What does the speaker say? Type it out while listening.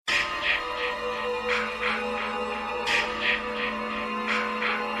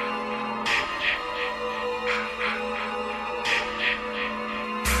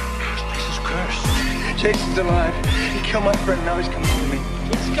Jason's alive. He killed my friend, now he's coming for me.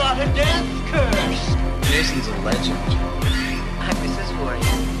 It's got a death curse. Jason's a legend. I'm Mrs.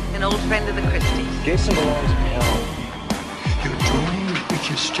 Voorhees, an old friend of the Christies. Jason belongs in hell. You're doomed if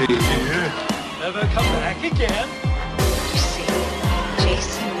you stay here. Never come back again. You see,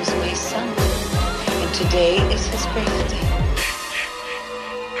 Jason was my son, and today is his birthday.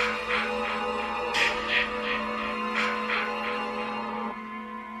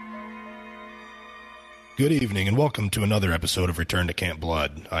 Good evening and welcome to another episode of Return to Camp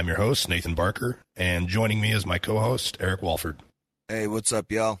Blood. I'm your host, Nathan Barker, and joining me is my co-host, Eric Walford. Hey, what's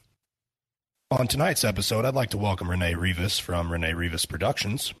up, y'all? On tonight's episode, I'd like to welcome Renee Rivas from Renee Rivas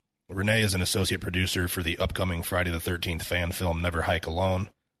Productions. Renee is an associate producer for the upcoming Friday the 13th fan film Never Hike Alone,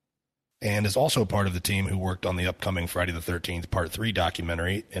 and is also part of the team who worked on the upcoming Friday the 13th Part 3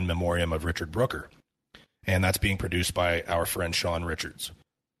 documentary in memoriam of Richard Brooker. And that's being produced by our friend Sean Richards.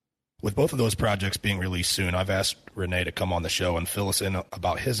 With both of those projects being released soon, I've asked Renee to come on the show and fill us in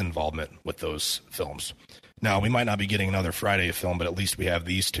about his involvement with those films. Now, we might not be getting another Friday film, but at least we have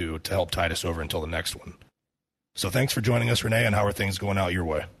these two to help tide us over until the next one. So thanks for joining us, Renee, and how are things going out your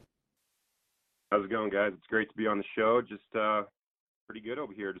way? How's it going, guys? It's great to be on the show. Just pretty good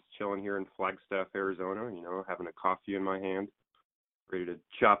over here, just chilling here in Flagstaff, Arizona, having a coffee in my hand, ready to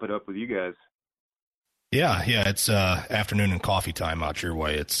chop it up with you guys. Yeah, it's afternoon and coffee time out your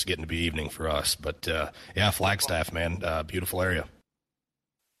way. It's getting to be evening for us. But, Flagstaff, man, beautiful area.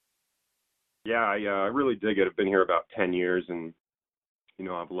 Yeah, I really dig it. I've been here about 10 years, and,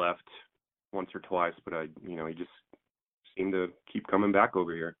 I've left once or twice, but you just seem to keep coming back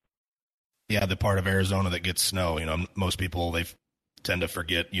over here. Yeah, the part of Arizona that gets snow, most people, they tend to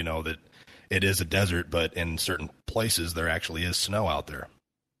forget, that it is a desert, but in certain places there actually is snow out there.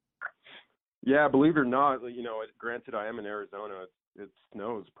 Yeah, believe it or not, granted I am in Arizona, it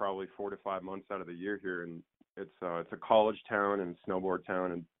snows probably 4 to 5 months out of the year here, and it's a college town and snowboard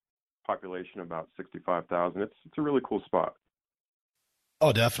town, and population about 65,000. It's a really cool spot.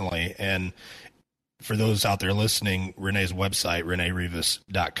 Oh, definitely. And for those out there listening, Renee's website,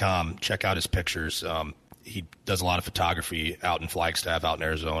 reneerivas.com, check out his pictures. He does a lot of photography out in Flagstaff, out in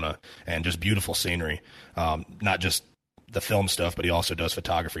Arizona, and just beautiful scenery. Not just the film stuff, but he also does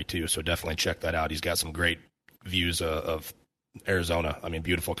photography too. So definitely check that out. He's got some great views of Arizona. I mean,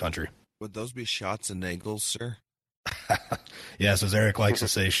 beautiful country. Would those be shots and angles, sir? Yes, as Eric likes to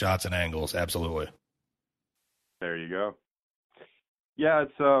say, shots and angles. Absolutely. There you go. Yeah,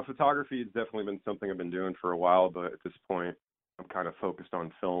 it's photography has definitely been something I've been doing for a while, but at this point, I'm kind of focused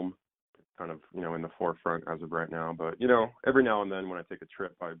on film. It's kind of, in the forefront as of right now. But, every now and then when I take a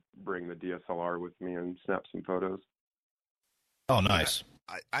trip, I bring the DSLR with me and snap some photos. Oh, nice.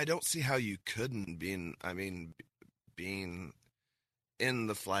 I don't see how you couldn't being in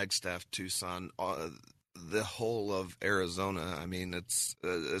the Flagstaff, Tucson, the whole of Arizona. I mean, it's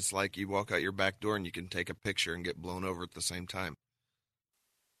like you walk out your back door and you can take a picture and get blown over at the same time.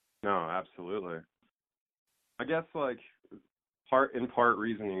 No, absolutely. I guess part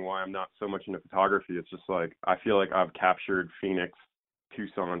reasoning why I'm not so much into photography, it's just I feel like I've captured Phoenix,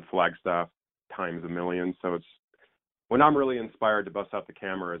 Tucson, Flagstaff times a million. So it's when I'm really inspired to bust out the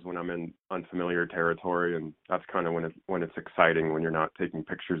camera is when I'm in unfamiliar territory, and that's kind of when it's exciting, when you're not taking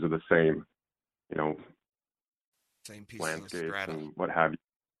pictures of the same, same piece landscapes of strata and what have you.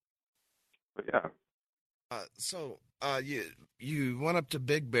 But yeah. So you went up to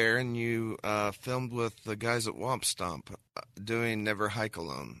Big Bear and you filmed with the guys at Womp Stomp doing Never Hike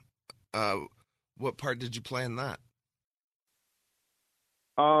Alone. What part did you play in that?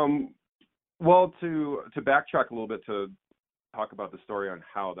 Well, to backtrack a little bit to talk about the story on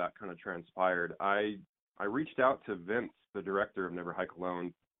how that kind of transpired, I reached out to Vince, the director of Never Hike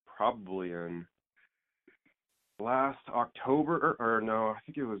Alone, probably in last October, or no, I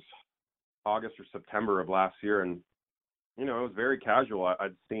think it was August or September of last year, and it was very casual.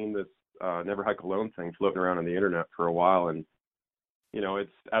 I'd seen this Never Hike Alone thing floating around on the internet for a while, and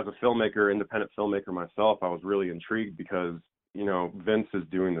it's as a filmmaker, independent filmmaker myself, I was really intrigued because Vince is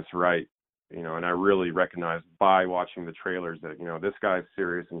doing this right, and I really recognized by watching the trailers that this guy's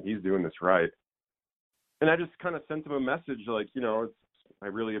serious and he's doing this right. And I just kind of sent him a message I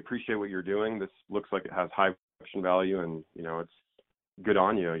really appreciate what you're doing. This looks like it has high production value, and it's good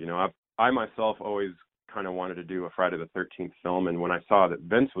on you. I myself always kind of wanted to do a Friday the 13th film, and when I saw that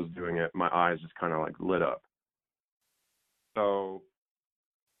Vince was doing it, my eyes just kind of lit up. So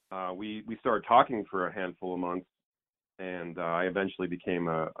we started talking for a handful of months, and I eventually became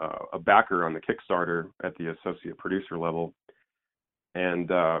a backer on the Kickstarter at the associate producer level. And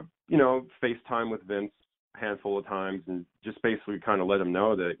FaceTime with Vince a handful of times and just basically kind of let them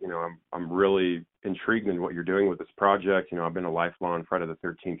know that, I'm really intrigued in what you're doing with this project. I've been a lifelong Friday the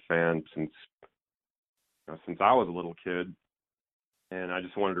 13th fan since I was a little kid, and I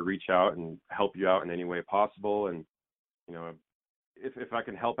just wanted to reach out and help you out in any way possible. And, if I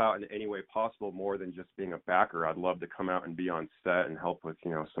can help out in any way possible, more than just being a backer, I'd love to come out and be on set and help with,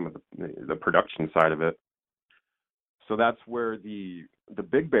 some of the production side of it. So that's where the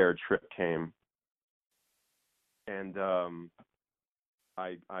Big Bear trip came. And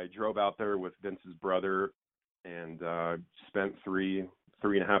I drove out there with Vince's brother and spent three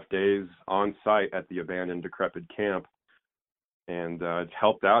and a half days on site at the abandoned, decrepit camp, and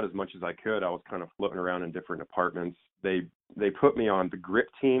helped out as much as I could. I was kind of floating around in different apartments. They put me on the grip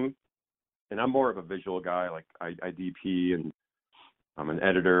team, and I'm more of a visual guy. Like I DP, and I'm an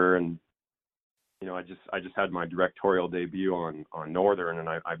editor, and I just had my directorial debut on Northern, and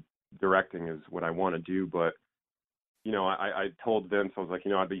I directing is what I want to do. But I told Vince, I was like,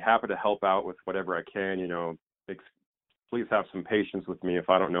 I'd be happy to help out with whatever I can. Please have some patience with me if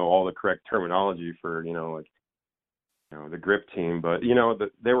I don't know all the correct terminology for the grip team. But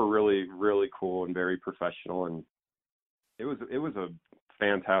they were really, really cool and very professional, and it was a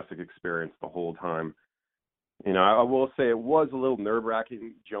fantastic experience the whole time. I will say it was a little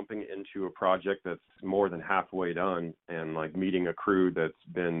nerve-wracking jumping into a project that's more than halfway done and like meeting a crew that's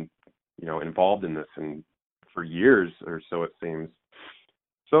been, involved in this and for years or so it seems.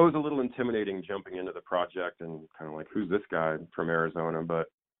 So it was a little intimidating jumping into the project and kind of like, who's this guy from Arizona? But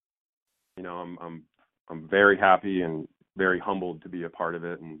I'm very happy and very humbled to be a part of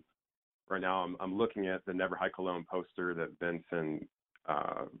it. And right now I'm looking at the Never Hike Alone poster that Vince and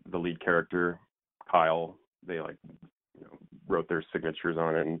the lead character Kyle, they wrote their signatures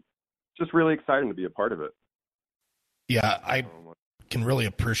on it, and just really exciting to be a part of it. Yeah, I can really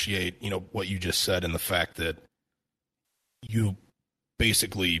appreciate, what you just said, and the fact that you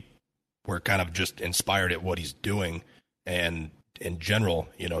basically were kind of just inspired at what he's doing, and in general,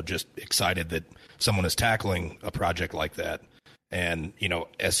 just excited that someone is tackling a project like that. And,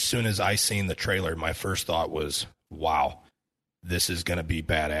 as soon as I seen the trailer, my first thought was, wow, this is going to be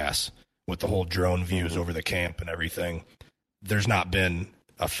badass. With the whole drone views over the camp and everything, there's not been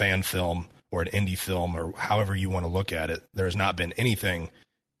a fan film or an indie film, or however you want to look at it, there's not been anything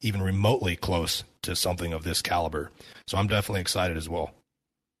even remotely close to something of this caliber. So I'm definitely excited as well.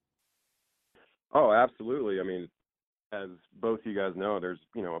 Oh, absolutely. I mean, as both you guys know, there's,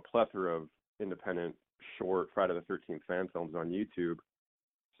 a plethora of independent short Friday the 13th fan films on YouTube.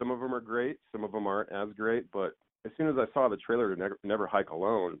 Some of them are great, some of them aren't as great, but as soon as I saw the trailer to Never Hike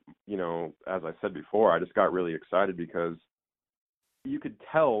Alone, as I said before, I just got really excited because you could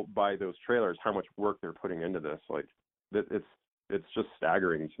tell by those trailers how much work they're putting into this. Like, it's just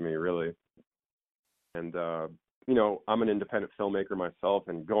staggering to me, really. And, I'm an independent filmmaker myself,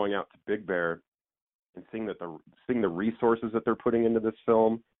 and going out to Big Bear and seeing the resources that they're putting into this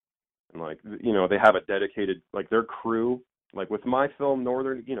film, and they have a dedicated, their crew. Like with my film,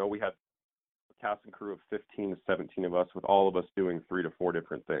 Northern, we had cast and crew of 15 to 17 of us, with all of us doing 3 to 4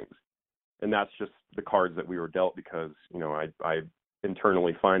 different things. And that's just the cards that we were dealt because, I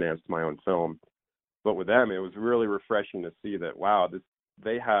internally financed my own film. But with them, it was really refreshing to see that, wow,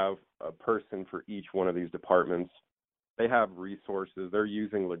 they have a person for each one of these departments. They have resources. They're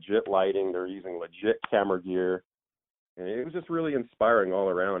using legit lighting. They're using legit camera gear. And it was just really inspiring all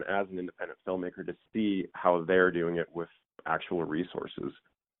around as an independent filmmaker to see how they're doing it with actual resources.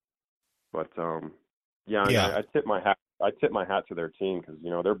 But I tip my hat. I tip my hat to their team because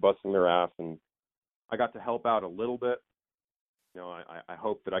they're busting their ass, and I got to help out a little bit. I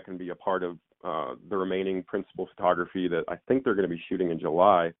hope that I can be a part of the remaining principal photography that I think they're going to be shooting in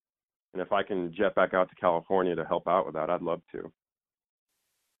July, and if I can jet back out to California to help out with that, I'd love to.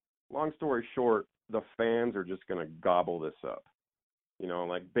 Long story short, the fans are just going to gobble this up.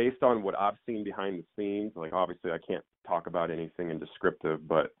 Based on what I've seen behind the scenes, obviously I can't talk about anything in descriptive,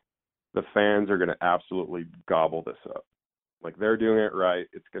 but the fans are going to absolutely gobble this up. They're doing it right.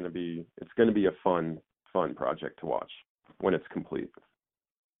 It's going to be a fun project to watch when it's complete.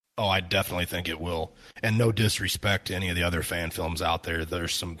 Oh, I definitely think it will. And no disrespect to any of the other fan films out there.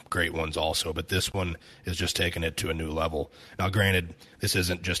 There's some great ones also, but this one is just taking it to a new level. Now, granted, this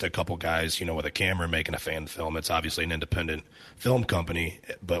isn't just a couple guys, with a camera making a fan film. It's obviously an independent film company,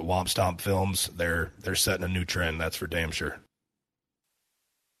 but Womp Stomp Films, they're setting a new trend. That's for damn sure.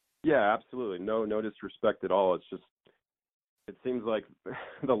 Yeah, absolutely. No disrespect at all. It's just, it seems like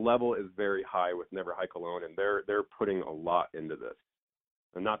the level is very high with Never Hike Alone, and they're putting a lot into this.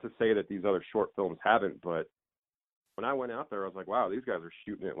 And not to say that these other short films haven't, but when I went out there, I was like, wow, these guys are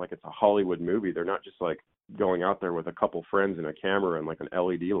shooting it like it's a Hollywood movie. They're not just like going out there with a couple friends and a camera and like an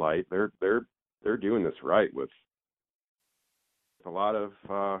LED light. They're doing this right with a lot of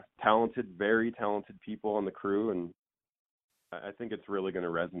very talented people on the crew, and I think it's really going to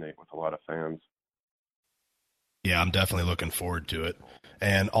resonate with a lot of fans. Yeah, I'm definitely looking forward to it.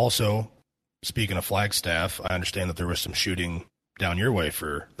 And also, speaking of Flagstaff, I understand that there was some shooting down your way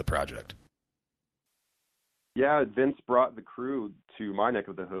for the project. Yeah, Vince brought the crew to my neck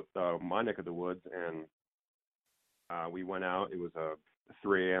of the woods, and we went out. It was a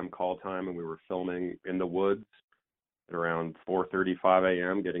 3 a.m. call time, and we were filming in the woods at around 4:35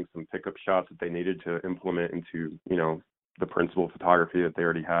 a.m., getting some pickup shots that they needed to implement into, the principal photography that they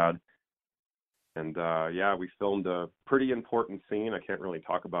already had. And we filmed a pretty important scene. I can't really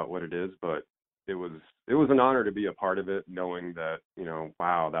talk about what it is, but it was an honor to be a part of it, knowing that,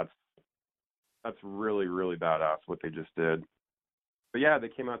 wow, that's really, really badass what they just did. But yeah, they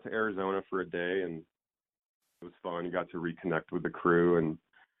came out to Arizona for a day, and it was fun. You got to reconnect with the crew and,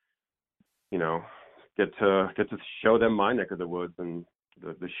 get to show them my neck of the woods. And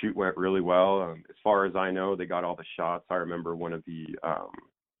the shoot went really well. As far as I know, they got all the shots. I remember one of the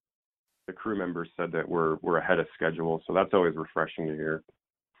crew members said that we're ahead of schedule, so that's always refreshing to hear.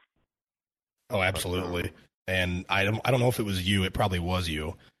 Oh, absolutely. And I don't know if it was you. It probably was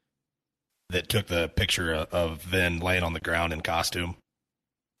you that took the picture of Vin laying on the ground in costume.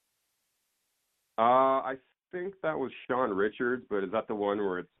 I think that was Sean Richards, but is that the one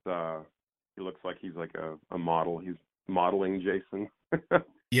where it's he looks like he's like a model? He's modeling Jason.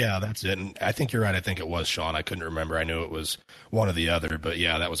 Yeah, that's it. And I think you're right. I think it was Sean. I couldn't remember. I knew it was one or the other, but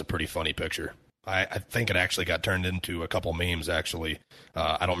yeah, that was a pretty funny picture. I think it actually got turned into a couple memes, actually.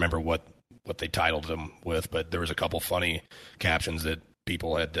 I don't remember what they titled them with, but there was a couple funny captions that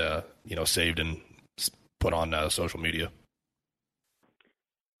people had, saved and put on social media.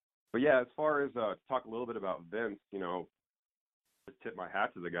 But yeah, as far as talk a little bit about Vince, just tip my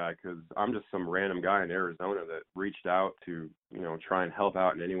hat to the guy, because I'm just some random guy in Arizona that reached out to, try and help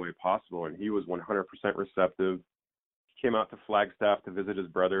out in any way possible. And he was 100% receptive. He came out to Flagstaff to visit his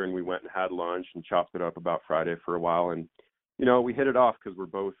brother, and we went and had lunch and chopped it up about Friday for a while. And, we hit it off because we're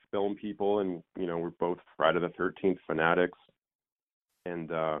both film people, and, we're both Friday the 13th fanatics.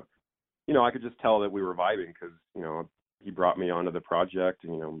 And, I could just tell that we were vibing because, he brought me onto the project,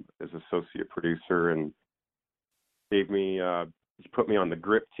 as associate producer, and gave me, he put me on the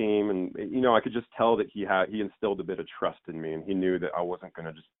grip team, and I could just tell that he instilled a bit of trust in me, and he knew that I wasn't going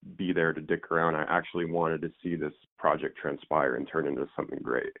to just be there to dick around. I actually wanted to see this project transpire and turn into something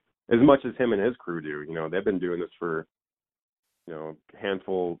great, as much as him and his crew do. They've been doing this for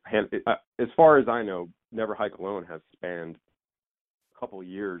as far as I know, Never Hike Alone has spanned a couple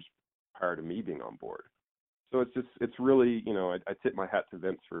years prior to me being on board. So it's really, I tip my hat to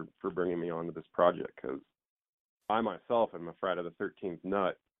Vince for bringing me onto this project, because I myself am a Friday the 13th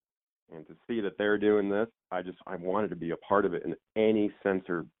nut, and to see that they're doing this, I wanted to be a part of it in any sense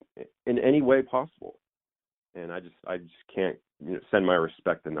or in any way possible. And I just can't send my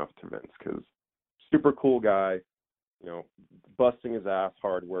respect enough to Vince, because super cool guy, busting his ass,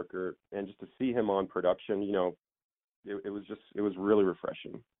 hard worker, and just to see him on production, it was really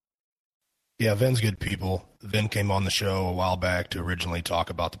refreshing. Yeah, Vin's good people. Vin came on the show a while back to originally talk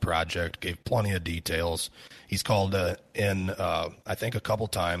about the project, gave plenty of details. He's called in, I think, a couple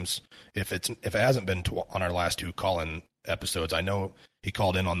times. If it hasn't been on our last two call-in episodes, I know he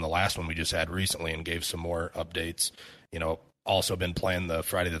called in on the last one we just had recently and gave some more updates. Also been playing the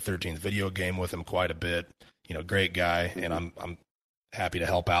Friday the 13th video game with him quite a bit. Great guy, and I'm happy to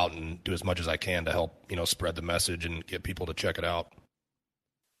help out and do as much as I can to help, spread the message and get people to check it out.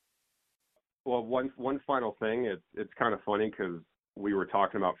 Well, one final thing, it's kind of funny because we were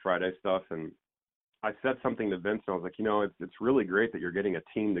talking about Friday stuff, and I said something to Vince, and I was like, it's really great that you're getting a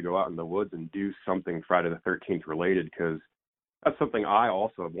team to go out in the woods and do something Friday the 13th related, because that's something I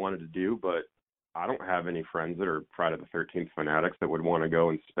also have wanted to do, but I don't have any friends that are Friday the 13th fanatics that would want to go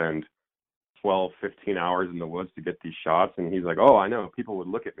and spend 12, 15 hours in the woods to get these shots. And he's like, oh, I know. People would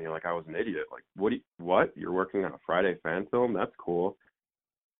look at me like I was an idiot. Like, what? You're working on a Friday fan film? That's cool.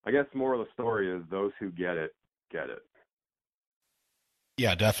 I guess more of the story is those who get it, get it.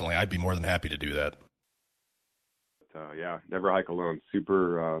 Yeah, definitely. I'd be more than happy to do that. But, Never Hike Alone.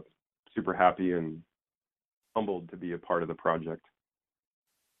 Super happy and humbled to be a part of the project.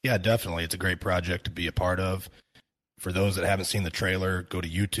 Yeah, definitely. It's a great project to be a part of. For those that haven't seen the trailer, go to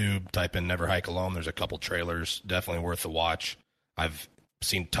YouTube, type in Never Hike Alone. There's a couple trailers, definitely worth a watch. I've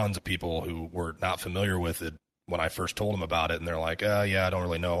seen tons of people who were not familiar with it when I first told them about it, and they're like, yeah, I don't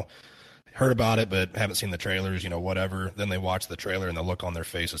really know heard about it but haven't seen the trailers, whatever. Then they watch the trailer and the look on their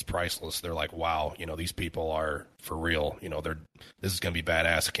face is priceless. They're like, wow, these people are for real. This is going to be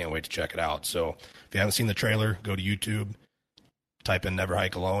badass. I can't wait to check it out. So if you haven't seen the trailer, go to YouTube, type in Never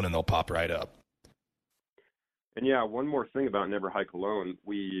Hike Alone, and they'll pop right up. And yeah, one more thing about Never Hike Alone.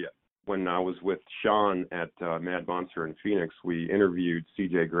 When I was with Sean at Mad Monster in Phoenix, we interviewed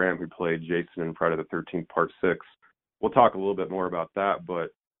CJ Graham, who played Jason in Friday the 13th Part 6. We'll talk a little bit more about that, but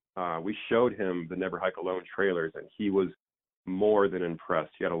we showed him the Never Hike Alone trailers, and he was more than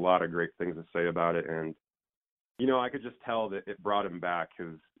impressed. He had a lot of great things to say about it, and I could just tell that it brought him back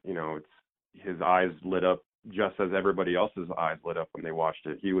because his eyes lit up just as everybody else's eyes lit up when they watched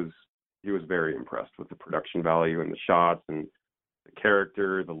it. He was very impressed with the production value and the shots and the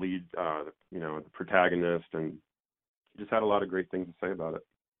character, the lead, the protagonist, and he just had a lot of great things to say about it.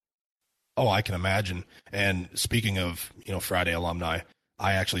 Oh, I can imagine. And speaking of, Friday alumni,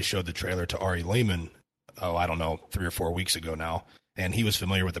 I actually showed the trailer to Ari Lehman, 3 or 4 weeks ago now, and he was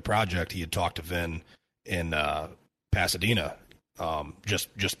familiar with the project. He had talked to Vin in Pasadena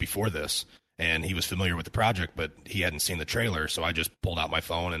just before this, and he was familiar with the project, but he hadn't seen the trailer, so I just pulled out my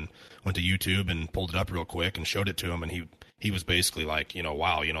phone and went to YouTube and pulled it up real quick and showed it to him, and he was basically like,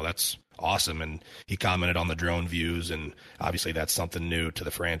 wow, that's awesome, and he commented on the drone views, and obviously that's something new to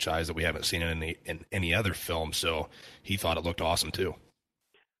the franchise that we haven't seen in any other film, so he thought it looked awesome too.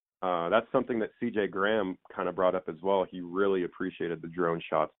 That's something that CJ Graham kind of brought up as well. He really appreciated the drone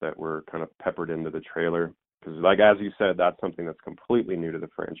shots that were kind of peppered into the trailer because, as you said, that's something that's completely new to the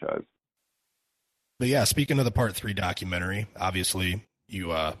franchise. But yeah, speaking of the Part 3 documentary, obviously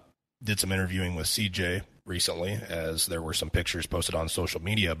you did some interviewing with CJ recently, as there were some pictures posted on social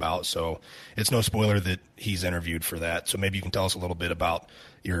media about, so it's no spoiler that he's interviewed for that. So maybe you can tell us a little bit about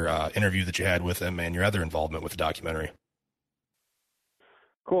your interview that you had with him and your other involvement with the documentary.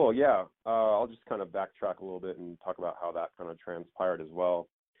 Cool, yeah. I'll just kind of backtrack a little bit and talk about how that kind of transpired as well.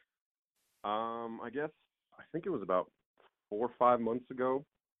 I think it was about 4 or 5 months ago,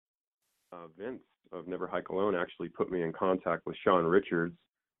 Vince of Never Hike Alone actually put me in contact with Sean Richards,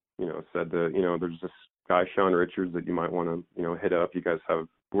 said that, there's this guy, Sean Richards, that you might want to, hit up. You guys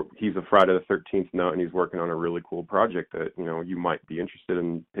he's a Friday the 13th nut, and he's working on a really cool project that, you might be interested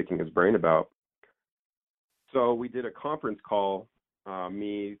in picking his brain about. So we did a conference call,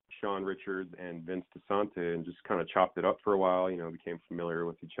 me, Sean Richards, and Vince DeSante, and just kind of chopped it up for a while, became familiar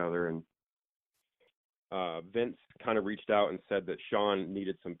with each other. And Vince kind of reached out and said that Sean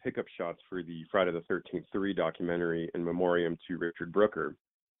needed some pickup shots for the Friday the 13th 3 documentary in memoriam to Richard Brooker.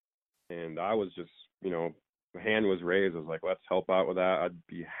 And I was just, my hand was raised. I was like, let's help out with that. I would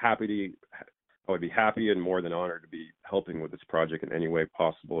be happy and more than honored to be helping with this project in any way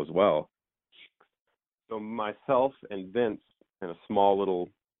possible as well. So myself and Vince and a small little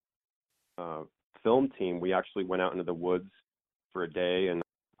film team, we actually went out into the woods for a day, and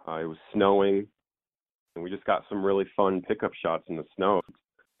it was snowing, and we just got some really fun pickup shots in the snow.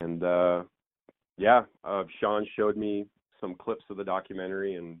 And Sean showed me some clips of the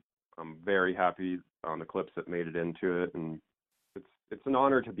documentary, and I'm very happy on the clips that made it into it. And it's an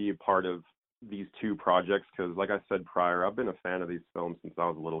honor to be a part of these two projects because, like I said prior, I've been a fan of these films since I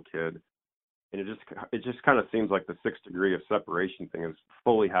was a little kid. And it just kind of seems like the 6 degree of separation thing is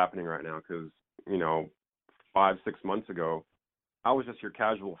fully happening right now because, 5-6 months ago, I was just your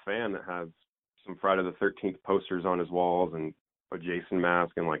casual fan that has some Friday the 13th posters on his walls and a Jason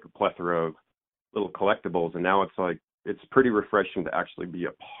mask and like a plethora of little collectibles. And now it's like, it's pretty refreshing to actually be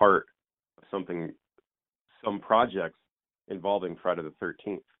a part of some projects involving Friday the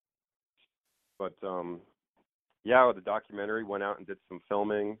 13th. But, the documentary went out and did some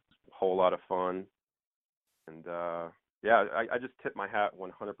filming, a whole lot of fun. And, I just tip my hat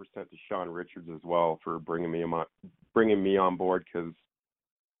 100% to Sean Richards as well for bringing me on board because,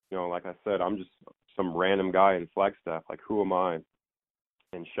 like I said, I'm just some random guy in Flagstaff. Like, who am I?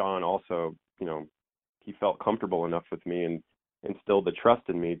 And Sean also, he felt comfortable enough with me and instilled the trust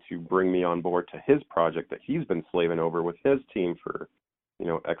in me to bring me on board to his project that he's been slaving over with his team for,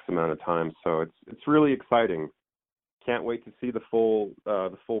 X amount of time. So it's really exciting. Can't wait to see the full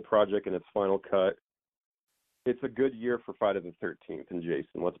project in its final cut. It's a good year for Friday the 13th and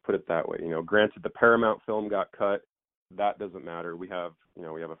Jason. Let's put it that way. Granted, the Paramount film got cut. That doesn't matter. We have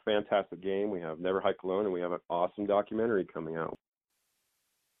a fantastic game. We have Never Hike Alone, and we have an awesome documentary coming out.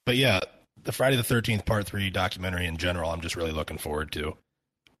 But yeah, the Friday the 13th Part 3 documentary in general, I'm just really looking forward to.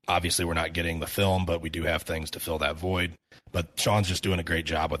 Obviously, we're not getting the film, but we do have things to fill that void. But Sean's just doing a great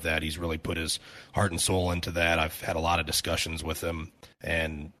job with that. He's really put his heart and soul into that. I've had a lot of discussions with him,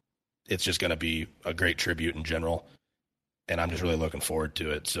 and it's just going to be a great tribute in general. and I'm just really looking forward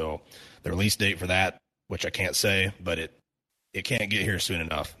to it. So the release date for that, which I can't say, but it can't get here soon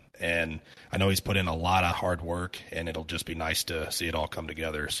enough. And I know he's put in a lot of hard work, and it'll just be nice to see it all come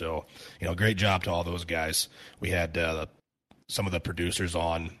together. So, great job to all those guys. We had some of the producers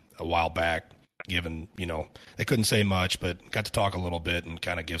on a while back, given, they couldn't say much, but got to talk a little bit and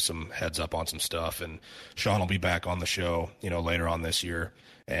kind of give some heads up on some stuff. And Sean will be back on the show, later on this year,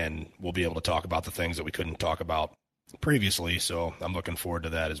 and we'll be able to talk about the things that we couldn't talk about previously. So I'm looking forward to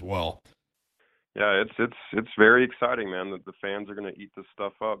that as well. Yeah, it's very exciting, man, that the fans are going to eat this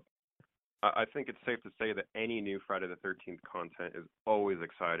stuff up. I think it's safe to say that any new Friday the 13th content is always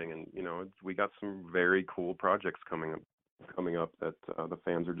exciting, and we got some very cool projects coming up that the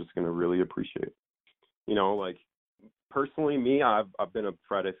fans are just going to really appreciate. Like personally, me, I've been a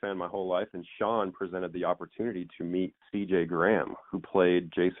Friday fan my whole life, and Sean presented the opportunity to meet C.J. Graham, who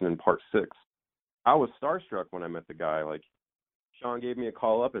played Jason in Part 6. I was starstruck when I met the guy. Like, Sean gave me a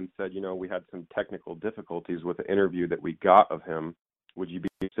call up and said, we had some technical difficulties with the interview that we got of him. Would you be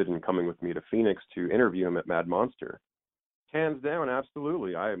interested in coming with me to Phoenix to interview him at Mad Monster? Hands down,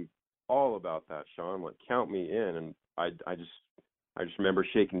 absolutely. I am all about that, Sean. Like, count me in. And I just remember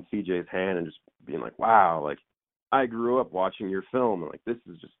shaking CJ's hand and just being like, wow, like, I grew up watching your film, and like, this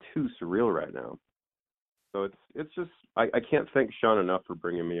is just too surreal right now. So it's just, I can't thank Sean enough for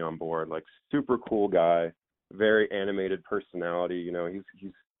bringing me on board. Like, super cool guy, very animated personality.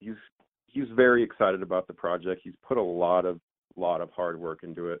 He's very excited about the project. He's put a lot of hard work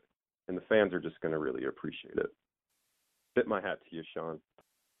into it, and the fans are just going to really appreciate it. Tip my hat to you, Sean.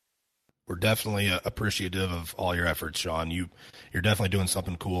 We're definitely appreciative of all your efforts, Sean. You're definitely doing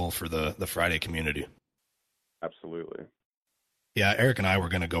something cool for the Friday community. Absolutely. Yeah, Eric and I were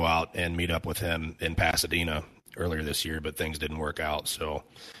going to go out and meet up with him in Pasadena earlier this year, but things didn't work out. So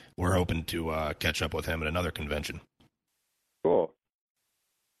we're hoping to catch up with him at another convention. Cool.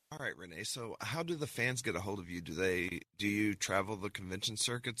 All right, Renee. So how do the fans get a hold of you? Do you travel the convention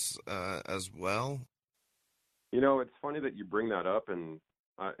circuits as well? It's funny that you bring that up, and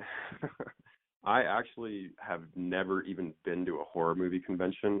I actually have never even been to a horror movie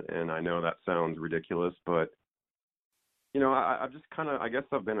convention, and I know that sounds ridiculous, but I've just I guess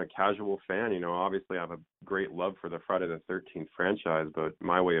I've been a casual fan. Obviously I have a great love for the Friday the 13th franchise, but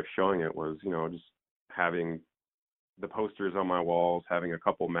my way of showing it was, just having the posters on my walls, having a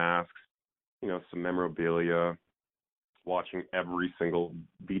couple masks, some memorabilia, watching every single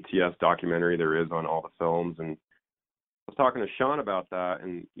BTS documentary there is on all the films. And I was talking to Sean about that,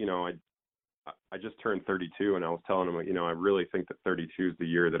 and, I just turned 32, and I was telling him, I really think that 32 is the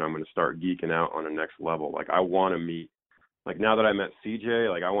year that I'm going to start geeking out on a next level. Like, I want to meet, like, now that I met CJ,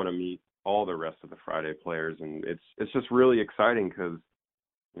 like, I want to meet all the rest of the Friday players, and it's just really exciting because,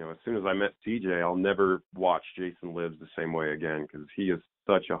 as soon as I met CJ, I'll never watch Jason Lives the same way again, because he is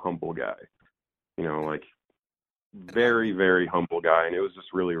such a humble guy, like, very, very humble guy, and it was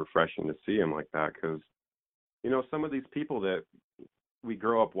just really refreshing to see him like that, because, some of these people that we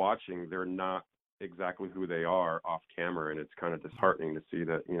grow up watching, they're not exactly who they are off camera, and it's kind of disheartening to see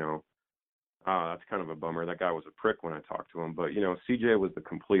that, that's kind of a bummer. That guy was a prick when I talked to him, but, CJ was the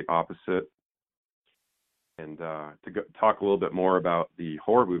complete opposite. And talk a little bit more about the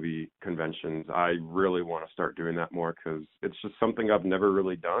horror movie conventions, I really want to start doing that more because it's just something I've never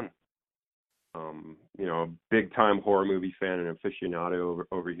really done. Big time horror movie fan and aficionado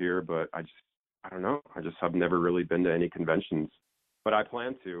over here, but I don't know. I just have never really been to any conventions, but I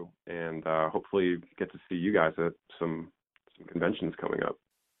plan to, and hopefully get to see you guys at some conventions coming up.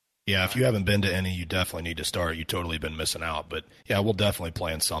 Yeah, if you haven't been to any, you definitely need to start. You've totally been missing out. But yeah, we'll definitely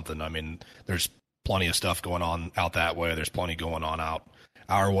plan something. I mean, there's plenty of stuff going on out that way. There's plenty going on out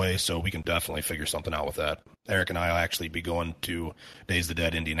our way, so we can definitely figure something out with that. Eric and I will actually be going to Days of the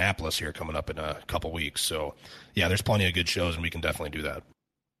Dead Indianapolis here coming up in a couple weeks. So yeah, there's plenty of good shows, and we can definitely do that.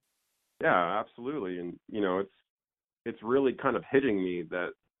 Yeah, absolutely. And, it's really kind of hitting me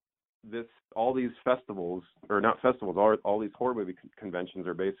that all these festivals, or not festivals, all these horror movie conventions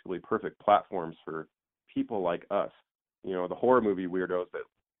are basically perfect platforms for people like us, the horror movie weirdos that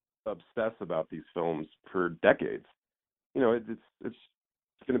obsess about these films for decades. It's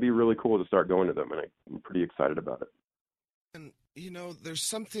going to be really cool to start going to them, and I'm pretty excited about it. And there's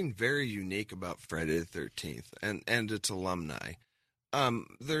something very unique about Friday the 13th and its alumni.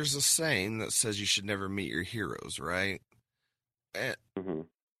 There's a saying that says you should never meet your heroes, right?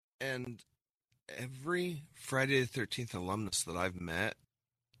 And every Friday the 13th alumnus that I've met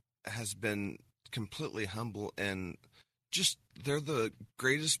has been completely humble, and just, they're the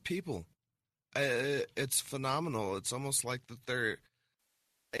greatest people. It's phenomenal. It's almost like that they're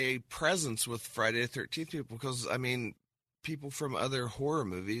a presence with Friday the 13th people, because, I mean, people from other horror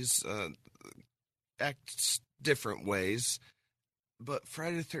movies act different ways, but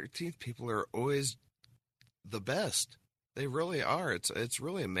Friday the 13th people are always the best. They really are. It's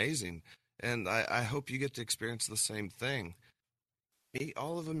really amazing, and I hope you get to experience the same thing. Meet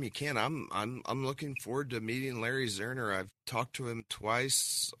all of them you can. I'm looking forward to meeting Larry Zerner. I've talked to him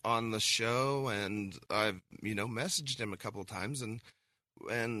twice on the show, and I've messaged him a couple of times, and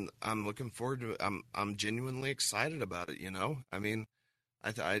I'm looking forward to it. I'm genuinely excited about it. I mean,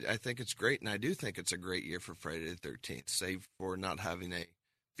 I think it's great, and I do think it's a great year for Friday the 13th, save for not having a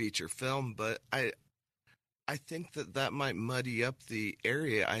feature film. But I think that might muddy up the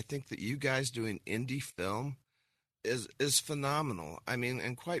area. I think that you guys doing indie film is phenomenal. I mean,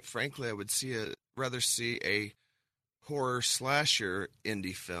 and quite frankly, I would rather see a horror slasher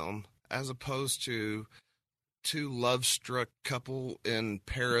indie film as opposed to two love-struck couple in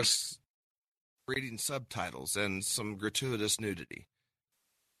Paris reading subtitles and some gratuitous nudity.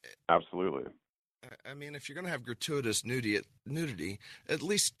 Absolutely. I mean, if you're going to have gratuitous nudity, at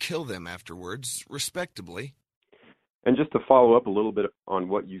least kill them afterwards, respectably. And just to follow up a little bit on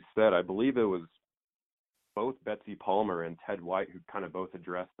what you said, I believe it was both Betsy Palmer and Ted White who kind of both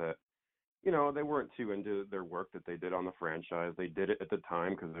addressed that, they weren't too into their work that they did on the franchise. They did it at the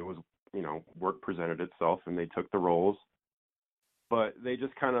time because it was, work presented itself and they took the roles. But they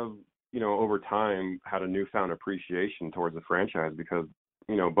just kind of, over time had a newfound appreciation towards the franchise because,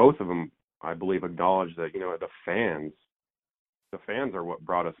 both of them, I believe, acknowledged that, the fans are what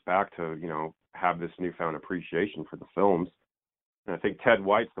brought us back to, have this newfound appreciation for the films. And I think Ted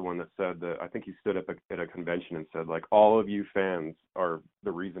White's the one that said that, I think he stood up at a convention and said, like, all of you fans are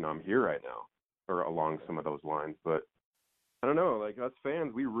the reason I'm here right now, or along some of those lines. But I don't know, like, us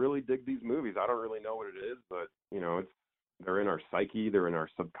fans, we really dig these movies. I don't really know what it is, but, they're in our psyche, they're in our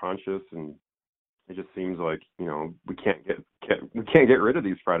subconscious, and it just seems like, we can't get rid of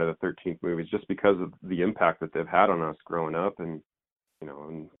these Friday the 13th movies just because of the impact that they've had on us growing up. And,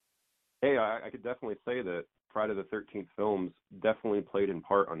 and hey, I could definitely say that Friday the 13th films definitely played in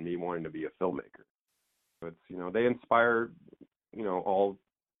part on me wanting to be a filmmaker. But they inspire, all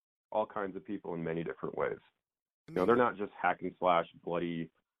kinds of people in many different ways. They're not just hack and slash, bloody,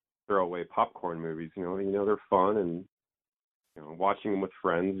 throwaway popcorn movies. They're fun, and watching them with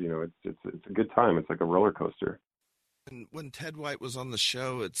friends. It's a good time. It's like a roller coaster. And when Ted White was on the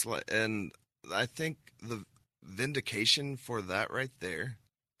show, it's like, and I think the vindication for that right there,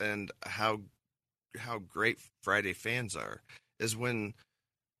 and how great Friday fans are, is when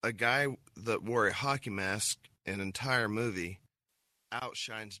a guy that wore a hockey mask an entire movie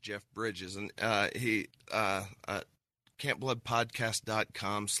outshines Jeff Bridges. And he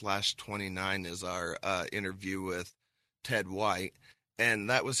campbloodpodcast.com/29 is our interview with Ted White, and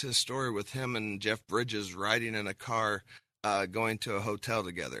that was his story with him and Jeff Bridges riding in a car going to a hotel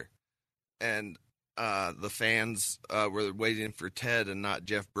together. And the fans were waiting for Ted and not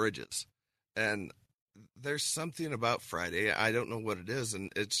Jeff Bridges. And there's something about Friday, I don't know what it is,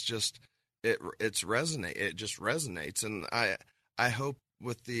 and it's just it just resonates. And I hope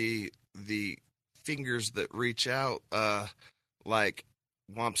with the fingers that reach out, like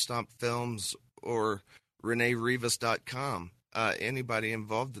Womp Stomp Films or ReneeRivas.com, anybody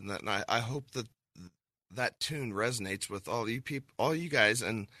involved in that, and I hope that tune resonates with all you people, all you guys.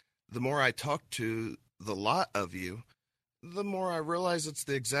 And the more I talk to the lot of you, the more I realize it's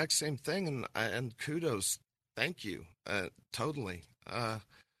the exact same thing, and kudos, thank you, totally.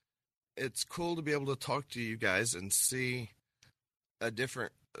 It's cool to be able to talk to you guys and see a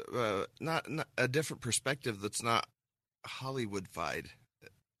different, not a different perspective that's not Hollywoodified,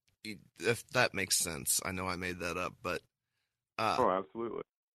 if that makes sense. I know I made that up, but oh, absolutely.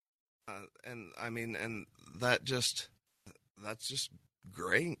 And I mean, and that's just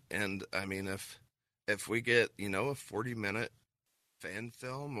great. And I mean, if we get, a 40-minute fan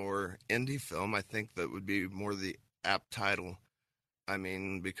film or indie film, I think that would be more the apt title. I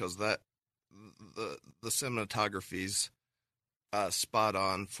mean, because the cinematography's spot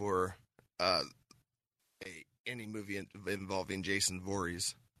on for any movie involving Jason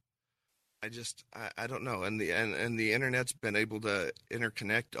Voorhees. I don't know, and the internet's been able to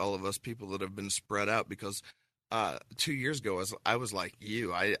interconnect all of us people that have been spread out, because 2 years ago I was like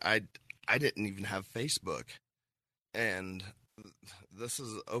you, I didn't even have Facebook, and this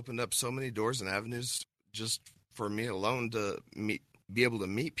has opened up so many doors and avenues just for me alone to be able to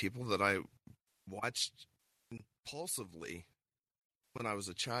meet people that I watched impulsively when I was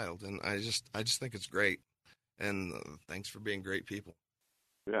a child, and I just think it's great, and thanks for being great people.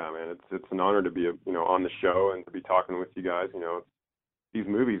 Yeah, man, it's an honor to be on the show and to be talking with you guys. These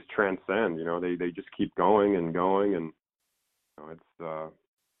movies transcend. They just keep going and going, and it's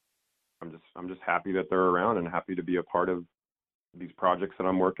I'm just happy that they're around and happy to be a part of these projects that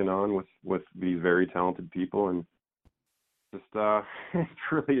I'm working on with these very talented people, and just it's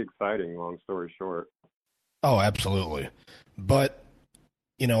really exciting, long story short. Oh, absolutely. But,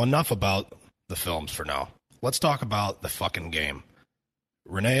 enough about the films for now. Let's talk about the fucking game.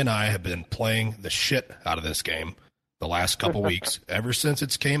 Renee and I have been playing the shit out of this game the last couple weeks. Ever since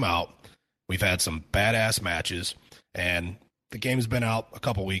it's came out, we've had some badass matches, and the game's been out a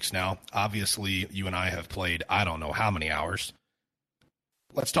couple weeks now. Obviously, you and I have played I don't know how many hours.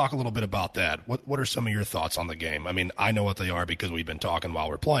 Let's talk a little bit about that. What are some of your thoughts on the game? I mean, I know what they are because we've been talking while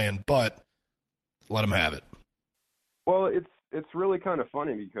we're playing, but let them have it. Well, it's really kind of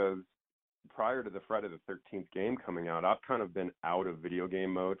funny because prior to the Friday the 13th game coming out, I've kind of been out of video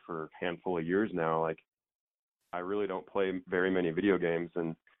game mode for a handful of years now. Like, I really don't play very many video games,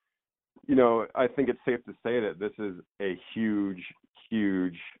 and I think it's safe to say that this is a huge,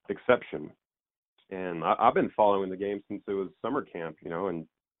 huge exception. And I've been following the game since it was summer camp, and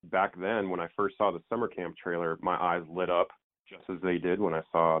back then when I first saw the summer camp trailer, my eyes lit up just as they did when I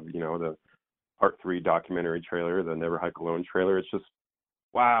saw, the Part 3 documentary trailer, the Never Hike Alone trailer. It's just,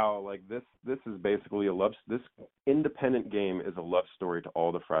 wow, like this is basically this independent game is a love story to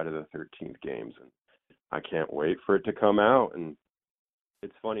all the Friday the 13th games. And I can't wait for it to come out. And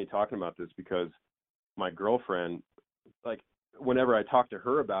it's funny talking about this because my girlfriend, like, whenever I talk to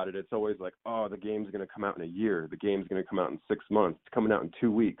her about it, it's always like, oh, the game's going to come out in a year. The game's going to come out in 6 months. It's coming out in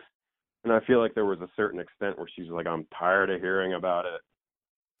 2 weeks. And I feel like there was a certain extent where she's like, I'm tired of hearing about it.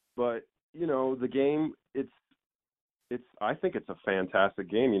 But, the game, I think it's a fantastic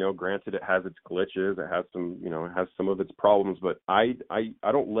game. Granted, it has its glitches. It has some of its problems, but I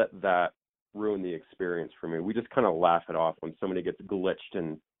don't let that ruin the experience for me. We just kind of laugh it off when somebody gets glitched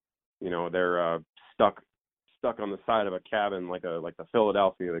and, they're stuck on the side of a cabin like the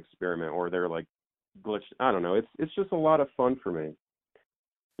Philadelphia experiment, or they're like glitched. I don't know. It's just a lot of fun for me.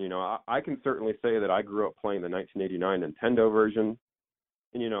 I can certainly say that I grew up playing the 1989 Nintendo version,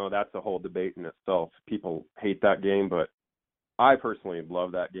 and that's a whole debate in itself. People hate that game, but I personally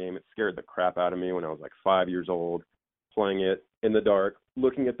love that game. It scared the crap out of me when I was like 5 years old, playing it in the dark,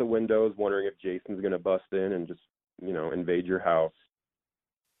 looking at the windows, wondering if Jason's going to bust in and just, invade your house.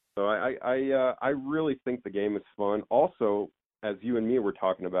 So I really think the game is fun. Also, as you and me were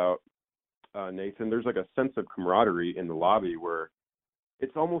talking about, Nathan, there's like a sense of camaraderie in the lobby where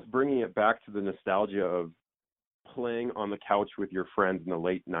it's almost bringing it back to the nostalgia of playing on the couch with your friends in the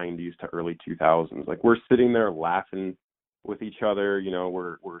late 90s to early 2000s. Like, we're sitting there laughing with each other,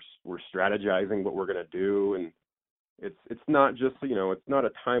 we're strategizing what we're going to do, and it's not just, it's not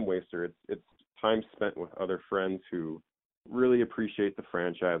a time waster. It's time spent with other friends who really appreciate the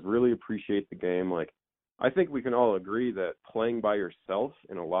franchise, really appreciate the game. Like, I think we can all agree that playing by yourself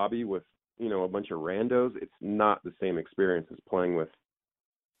in a lobby with, a bunch of randos, it's not the same experience as playing with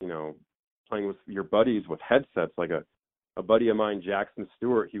your buddies with headsets. Like a buddy of mine, Jackson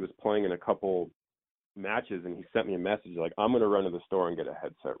Stewart, he was playing in a couple matches and he sent me a message like, I'm going to run to the store and get a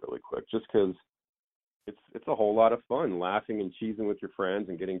headset really quick, just because it's a whole lot of fun laughing and cheesing with your friends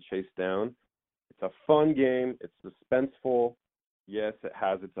and getting chased down. It's a fun game. It's suspenseful. Yes, it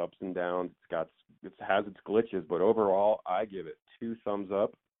has its ups and downs. It has its glitches, but overall, I give it 2 thumbs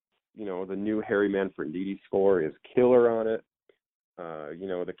up. The new Harry Manfredini score is killer on it.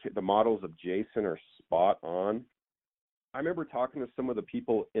 The models of Jason are spot on. I remember talking to some of the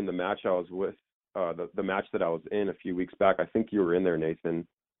people in the match I was with, the match that I was in a few weeks back. I think you were in there, Nathan.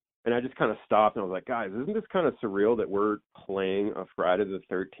 And I just kind of stopped and I was like, guys, isn't this kind of surreal that we're playing a Friday the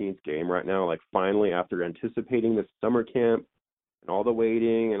 13th game right now? Like, finally, after anticipating this summer camp and all the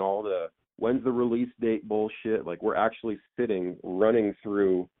waiting and all the when's the release date bullshit, like, we're actually running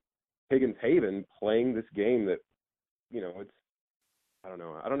through Higgins Haven playing this game that, it's, I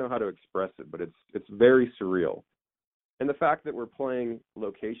don't know how to express it, but it's very surreal. And the fact that we're playing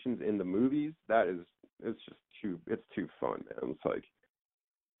locations in the movies, it's too fun, man. It's like,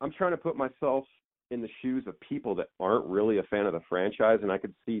 I'm trying to put myself in the shoes of people that aren't really a fan of the franchise, and I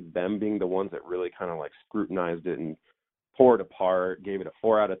could see them being the ones that really kind of like scrutinized it and tore it apart, gave it a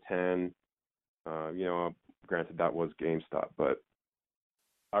 4 out of 10. Granted, that was GameStop, but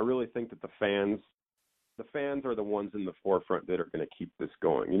I really think that the fans are the ones in the forefront that are going to keep this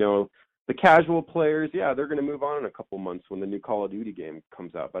going. The casual players, yeah, they're going to move on in a couple months when the new Call of Duty game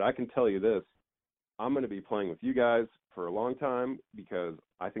comes out. But I can tell you this, I'm going to be playing with you guys for a long time because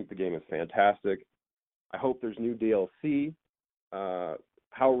I think the game is fantastic. I hope there's new DLC.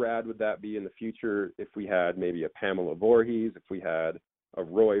 How rad would that be in the future if we had maybe a Pamela Voorhees, if we had a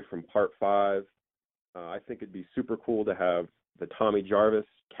Roy from Part 5? I think it'd be super cool to have the Tommy Jarvis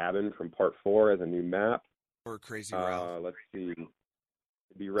cabin from Part 4 as a new map. Or Crazy Ralph. Let's see. It'd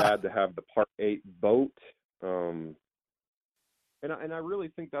be rad to have the Part 8 boat. And I really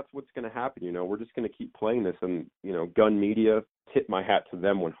think that's what's going to happen. You know, we're just going to keep playing this. And, you know, Gun Media, tip my hat to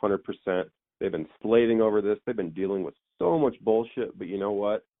them 100%. They've been slaving over this. They've been dealing with so much bullshit. But you know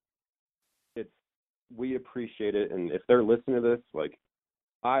what? We appreciate it. And if they're listening to this, like,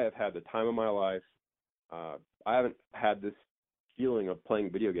 I have had the time of my life. I haven't had this feeling of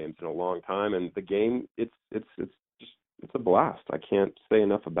playing video games in a long time. And the game, it's a blast. I can't say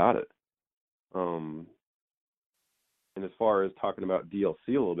enough about it. And as far as talking about DLC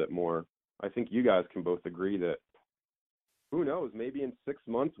a little bit more, I think you guys can both agree that, who knows, maybe in 6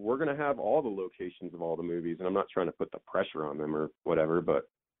 months we're going to have all the locations of all the movies, and I'm not trying to put the pressure on them or whatever, but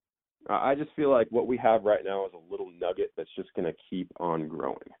I just feel like what we have right now is a little nugget that's just going to keep on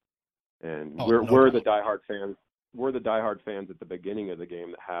growing. And we're the diehard fans. We're the diehard fans at the beginning of the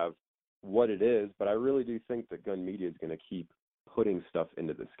game that have what it is, but I really do think that Gun Media is going to keep putting stuff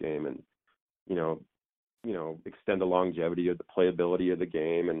into this game and, you know, extend the longevity of the playability of the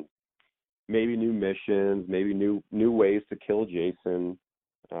game, and maybe new missions, maybe new ways to kill Jason.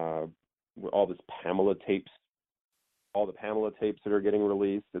 All this Pamela tapes, all the Pamela tapes that are getting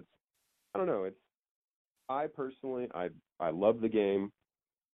released. I don't know. I personally love the game,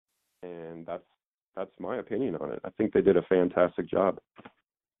 and that's my opinion on it. I think they did a fantastic job.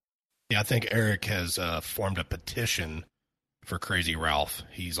 Yeah, I think Eric has formed a petition for Crazy Ralph.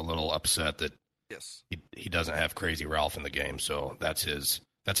 He's a little upset that he doesn't have Crazy Ralph in the game, so that's his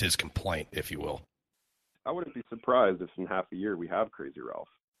complaint, if you will. I wouldn't be surprised if in half a year we have Crazy Ralph.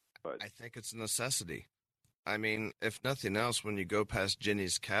 But I think it's a necessity. I mean, if nothing else, when you go past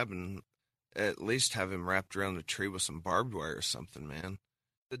Jenny's cabin, at least have him wrapped around a tree with some barbed wire or something, man.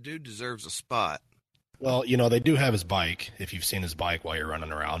 The dude deserves a spot. Well, you know, they do have his bike. If you've seen his bike while you're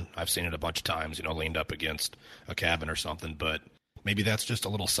running around, I've seen it a bunch of times, you know, leaned up against a cabin or something. But maybe that's just a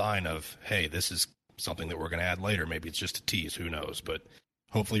little sign of, hey, this is something that we're going to add later. Maybe it's just a tease. Who knows? But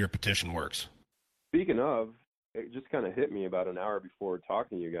hopefully your petition works. Speaking of, it just kind of hit me about an hour before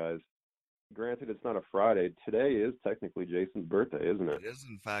talking to you guys. Granted, it's not a Friday. Today is technically Jason's birthday, isn't it? It is,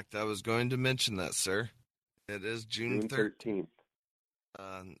 in fact. I was going to mention that, sir. It is June 13th.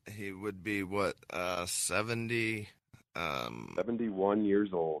 He would be, 70? 71 years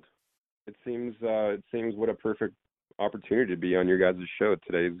old. It seems what a perfect opportunity to be on your guys' show.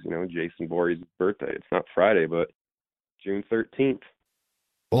 Today's, Jason Voorhees' birthday. It's not Friday, but June 13th.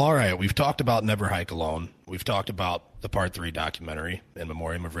 Well, all right. We've talked about Never Hike Alone. We've talked about the Part 3 documentary in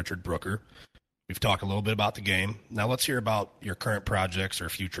memoriam of Richard Brooker. We've talked a little bit about the game. Now let's hear about your current projects or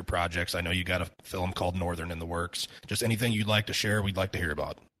future projects. I know you got a film called Northern in the works. Just anything you'd like to share, we'd like to hear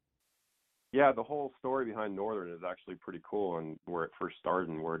about. Yeah, the whole story behind Northern is actually pretty cool, and where it first started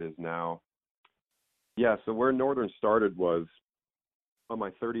and where it is now. Yeah, so where Northern started was on my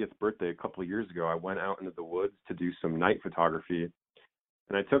 30th birthday a couple of years ago. I went out into the woods to do some night photography,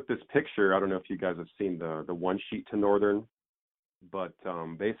 and I took this picture. I don't know if you guys have seen the one sheet to Northern, but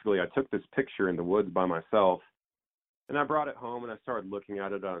basically I took this picture in the woods by myself, and I brought it home, and I started looking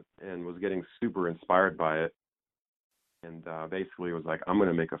at it and was getting super inspired by it. And basically was like, I'm going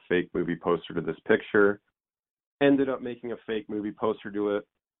to make a fake movie poster to this picture. Ended up making a fake movie poster to it.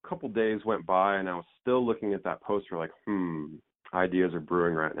 A couple days went by, and I was still looking at that poster like, ideas are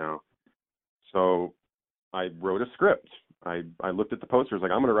brewing right now. So I wrote a script. I looked at the poster, I was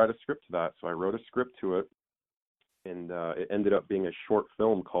like, I'm going to write a script to that. So I wrote a script to it, and it ended up being a short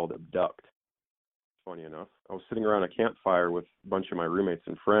film called Abduct. Funny enough, I was sitting around a campfire with a bunch of my roommates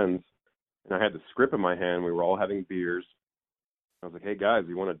and friends, and I had the script in my hand. We were all having beers. I was like, hey, guys,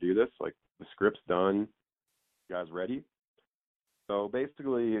 you want to do this? Like, the script's done. You guys ready? So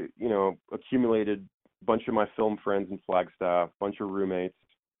basically, accumulated a bunch of my film friends in Flagstaff, a bunch of roommates,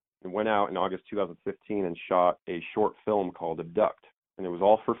 and went out in August 2015 and shot a short film called Abduct. And it was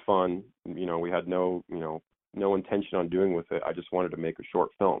all for fun. We had no intention on doing with it. I just wanted to make a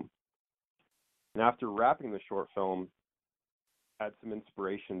short film. And after wrapping the short film, I had some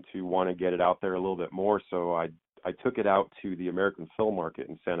inspiration to want to get it out there a little bit more. So I took it out to the American Film Market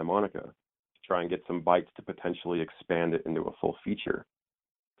in Santa Monica to try and get some bites to potentially expand it into a full feature.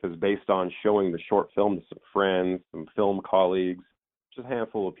 Because based on showing the short film to some friends, some film colleagues, just a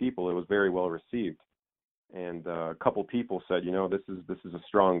handful of people, it was very well received. And a couple people said, this is a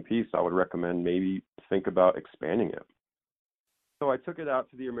strong piece. I would recommend maybe think about expanding it. So I took it out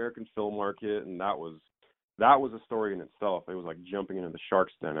to the American Film Market, and that was a story in itself. It was like jumping into the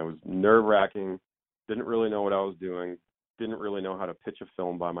shark's den. It was nerve-wracking. Didn't really know what I was doing. Didn't really know how to pitch a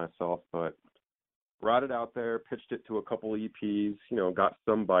film by myself. But brought it out there, pitched it to a couple EPs, got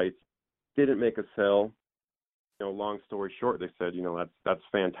some bites, didn't make a sale. Long story short, they said, that's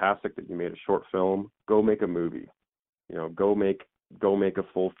fantastic that you made a short film. Go make a movie. Go make a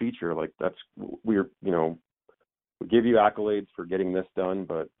full feature. Like we give you accolades for getting this done,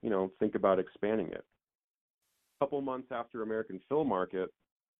 but think about expanding it. A couple months after American Film Market,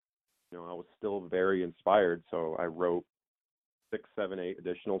 I was still very inspired, so I wrote 6, 7, 8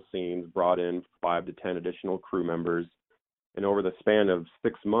 additional scenes, brought in 5 to 10 additional crew members, and over the span of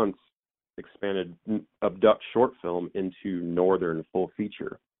 6 months, expanded Abduct short film into Northern full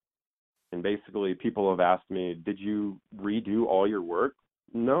feature. And basically, people have asked me, did you redo all your work?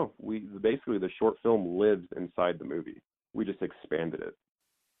 No, basically the short film lives inside the movie. We just expanded it.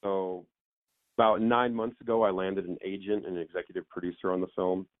 So about 9 months ago, I landed an agent and an executive producer on the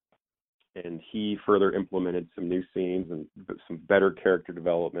film, and he further implemented some new scenes and some better character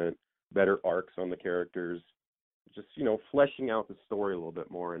development, better arcs on the characters, just, fleshing out the story a little bit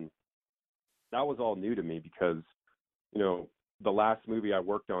more. And that was all new to me because, the last movie I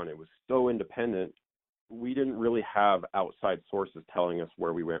worked on, it was so independent. We didn't really have outside sources telling us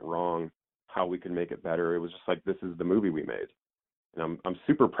where we went wrong, how we could make it better. It was just like, this is the movie we made. And I'm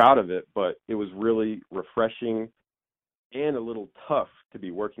super proud of it, but it was really refreshing and a little tough to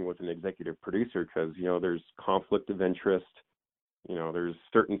be working with an executive producer because, there's conflict of interest. There's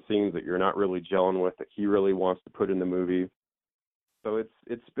certain scenes that you're not really gelling with that he really wants to put in the movie. So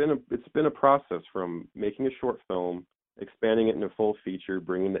it's been a process from making a short film, expanding it into full feature,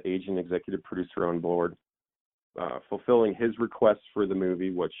 bringing the agent executive producer on board, fulfilling his requests for the movie,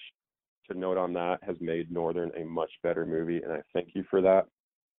 which, to note on that, has made Northern a much better movie, and I thank you for that,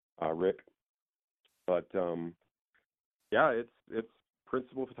 Rick. But it's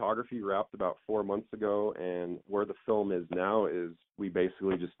principal photography wrapped about 4 months ago, and where the film is now is we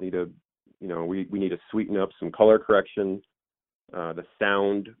basically just need to, we need to sweeten up some color correction. The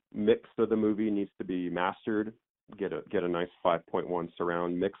sound mix of the movie needs to be mastered, get a nice 5.1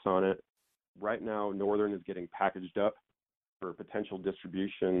 surround mix on it. Right now, Northern is getting packaged up for potential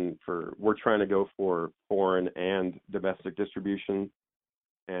distribution. We're trying to go for foreign and domestic distribution,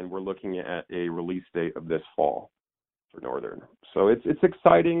 and we're looking at a release date of this fall for Northern. So it's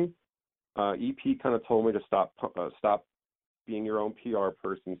exciting. EP kind of told me to stop being your own PR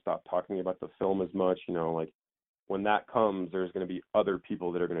person, stop talking about the film as much. When that comes, there's going to be other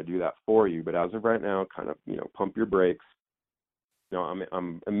people that are going to do that for you. But as of right now, kind of, pump your brakes.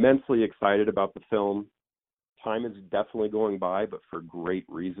 I'm immensely excited about the film. Time is definitely going by, but for great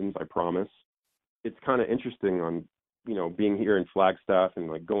reasons, I promise. It's kind of interesting on, being here in Flagstaff and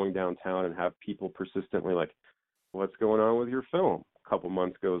like going downtown and have people persistently like, what's going on with your film? A couple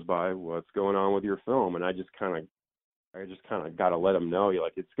months goes by, what's going on with your film? And I just kind of got to let them know,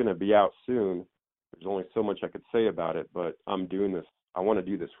 it's going to be out soon. There's only so much I could say about it, but I'm doing this. I want to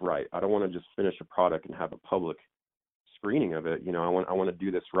do this right. I don't want to just finish a product and have a public screening of it. I want to do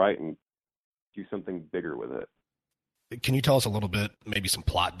this right and do something bigger with it. Can you tell us a little bit, maybe some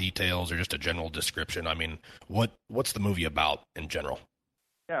plot details or just a general description? I mean, what's the movie about in general?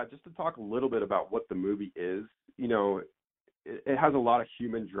 Yeah, just to talk a little bit about what the movie is. It has a lot of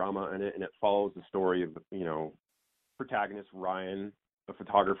human drama in it, and it follows the story of, protagonist Ryan, a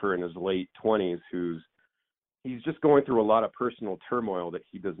photographer in his late 20s he's just going through a lot of personal turmoil that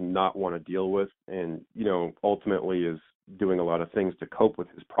he does not want to deal with, and ultimately is doing a lot of things to cope with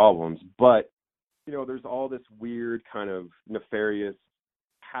his problems. But there's all this weird kind of nefarious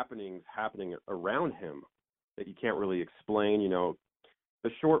happening around him that you can't really explain. The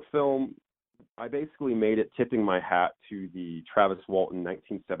short film, I basically made it tipping my hat to the Travis Walton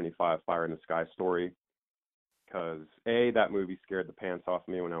 1975 Fire in the Sky story. Because A, that movie scared the pants off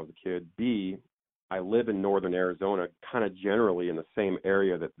me when I was a kid. B, I live in northern Arizona, kind of generally in the same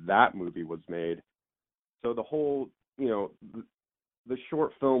area that movie was made. So the whole, the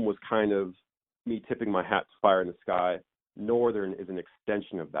short film was kind of me tipping my hat to Fire in the Sky. Northern is an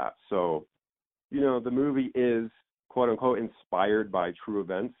extension of that. So, the movie is, quote unquote, inspired by true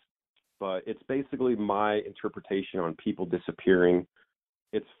events, but it's basically my interpretation on people disappearing.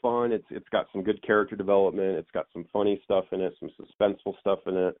 It's fun. It's got some good character development. It's got some funny stuff in it, some suspenseful stuff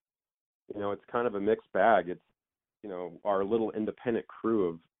in it. It's kind of a mixed bag. It's, our little independent crew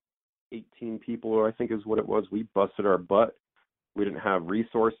of 18 people, I think is what it was. We busted our butt. We didn't have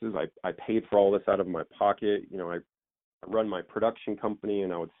resources. I paid for all this out of my pocket. I run my production company,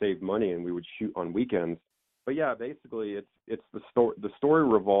 and I would save money, and we would shoot on weekends. But yeah, basically, it's the story. The story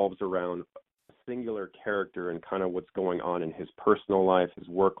revolves around a singular character and kind of what's going on in his personal life, his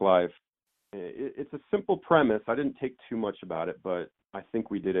work life. It's a simple premise. I didn't take too much about it, but I think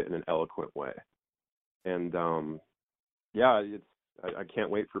we did it in an eloquent way. And yeah, I can't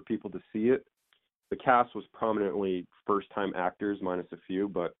wait for people to see it. The cast was prominently first-time actors, minus a few,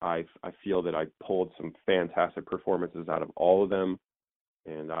 but I feel that I pulled some fantastic performances out of all of them.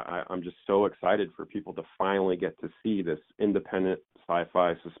 And I'm just so excited for people to finally get to see this independent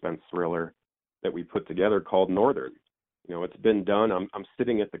sci-fi suspense thriller that we put together called Northern. You know, it's been done. I'm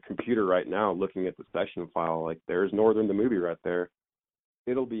sitting at the computer right now looking at the session file. Like, there's Northern, the movie right there.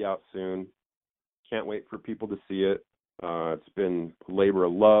 It'll be out soon. Can't wait for people to see it. It's been a labor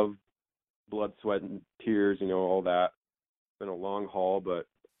of love, blood, sweat, and tears, you know, all that. It's been a long haul, but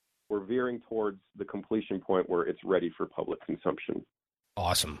we're veering towards the completion point where it's ready for public consumption.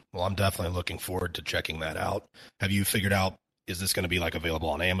 Awesome. Well, I'm definitely looking forward to checking that out. Have you figured out, is this going to be like available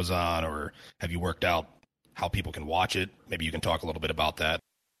on Amazon, or have you worked out how people can watch it? Maybe you can talk a little bit about that.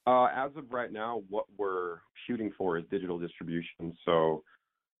 As of right now, what we're shooting for is digital distribution. So,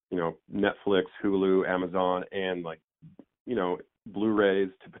 you know, Netflix, Hulu, Amazon, and like, you know, Blu-rays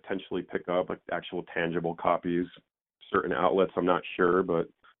to potentially pick up, like actual tangible copies. Certain outlets, I'm not sure, but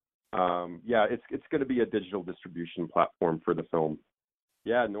yeah, it's going to be a digital distribution platform for the film.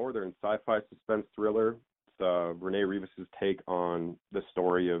 Yeah, Northern, sci-fi suspense thriller. It's Renee Rivas' take on the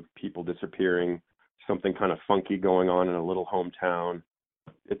story of people disappearing, something kind of funky going on in a little hometown.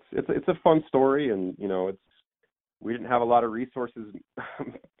 It's a fun story, and you know, we didn't have a lot of resources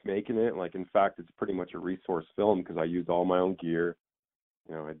making it. Like, in fact, it's pretty much a resource film because I used all my own gear.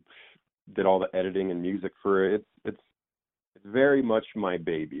 You know, I did all the editing and music for it. It's very much my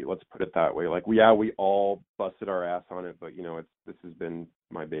baby. Let's put it that way. Like, we all busted our ass on it, but you know, this has been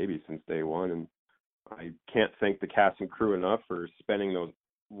my baby since day one, and I can't thank the cast and crew enough for spending those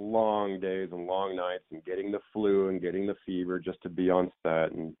long days and long nights and getting the flu and getting the fever just to be on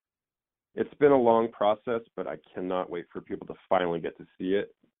set. And it's been a long process, but I cannot wait for people to finally get to see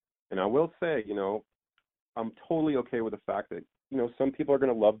it. And I will say, you know, I'm totally okay with the fact that, you know, some people are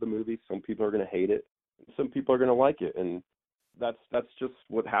going to love the movie, some people are going to hate it, some people are going to like it, and that's just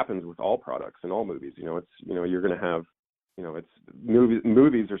what happens with all products and all movies. You know, it's, you know, you're going to have, you know, it's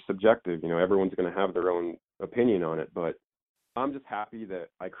movies are subjective. You know, everyone's going to have their own opinion on it, but I'm just happy that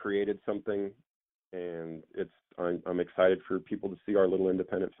I created something, and I'm excited for people to see our little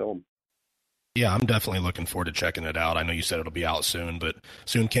independent film. Yeah, I'm definitely looking forward to checking it out. I know you said it'll be out soon, but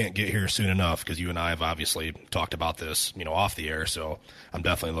soon can't get here soon enough because you and I have obviously talked about this, you know, off the air. So I'm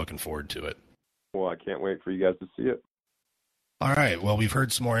definitely looking forward to it. Well, I can't wait for you guys to see it. All right. Well, we've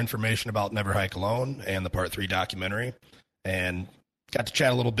heard some more information about Never Hike Alone and the Part 3 documentary, and got to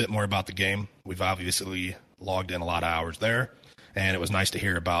chat a little bit more about the game. We've obviously logged in a lot of hours there, and it was nice to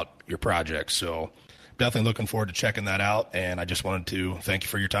hear about your project. So definitely looking forward to checking that out, and I just wanted to thank you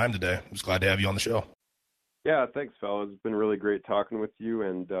for your time today. I was glad to have you on the show. Yeah, thanks, fellas. It's been really great talking with you,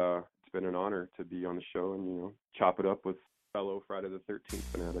 and it's been an honor to be on the show and, you know, chop it up with fellow Friday the 13th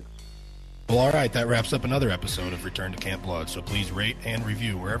fanatics. Well, all right, that wraps up another episode of Return to Camp Blood, so please rate and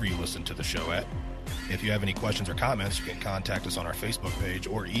review wherever you listen to the show at. If you have any questions or comments, you can contact us on our Facebook page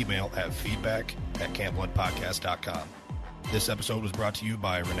or email at feedback@campbloodpodcast.com. This episode was brought to you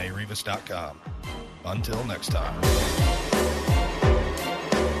by ReneeRivas.com. Until next time.